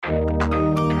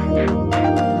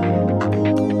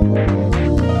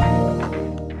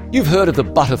You've heard of the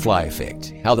butterfly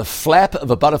effect, how the flap of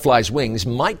a butterfly's wings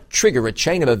might trigger a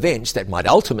chain of events that might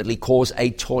ultimately cause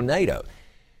a tornado.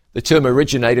 The term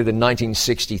originated in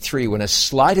 1963 when a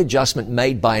slight adjustment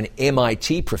made by an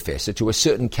MIT professor to a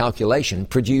certain calculation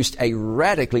produced a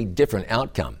radically different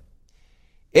outcome.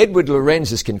 Edward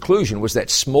Lorenz's conclusion was that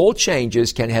small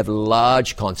changes can have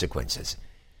large consequences.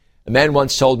 A man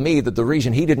once told me that the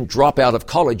reason he didn't drop out of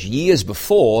college years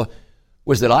before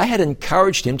was that I had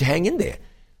encouraged him to hang in there.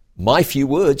 My few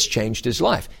words changed his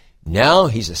life. Now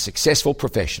he's a successful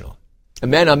professional. A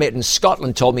man I met in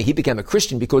Scotland told me he became a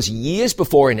Christian because years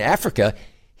before in Africa,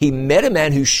 he met a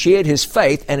man who shared his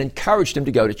faith and encouraged him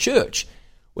to go to church.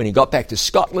 When he got back to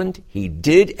Scotland, he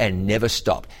did and never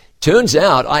stopped. Turns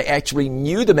out I actually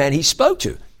knew the man he spoke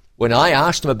to. When I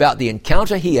asked him about the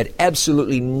encounter, he had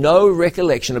absolutely no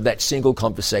recollection of that single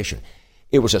conversation.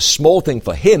 It was a small thing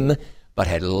for him, but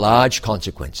had large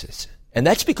consequences. And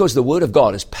that's because the Word of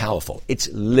God is powerful. It's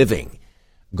living.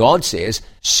 God says,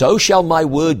 "So shall my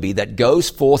word be that goes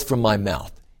forth from my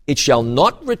mouth. It shall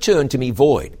not return to me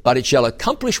void, but it shall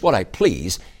accomplish what I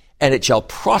please, and it shall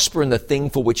prosper in the thing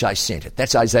for which I sent it."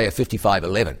 That's Isaiah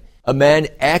 55:11. A man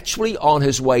actually on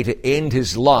his way to end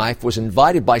his life was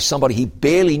invited by somebody he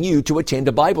barely knew to attend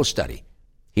a Bible study.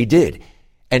 He did,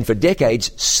 and for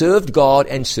decades served God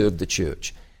and served the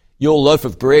church. Your loaf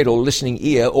of bread or listening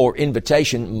ear or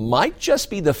invitation might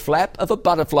just be the flap of a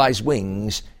butterfly's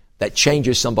wings that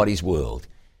changes somebody's world.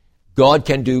 God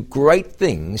can do great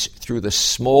things through the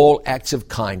small acts of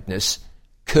kindness,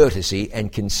 courtesy,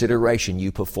 and consideration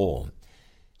you perform.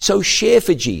 So share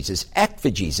for Jesus, act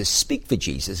for Jesus, speak for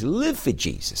Jesus, live for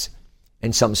Jesus.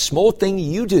 And some small thing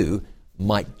you do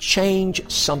might change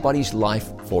somebody's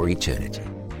life for eternity.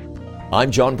 I'm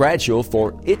John Bradshaw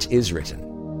for It Is Written.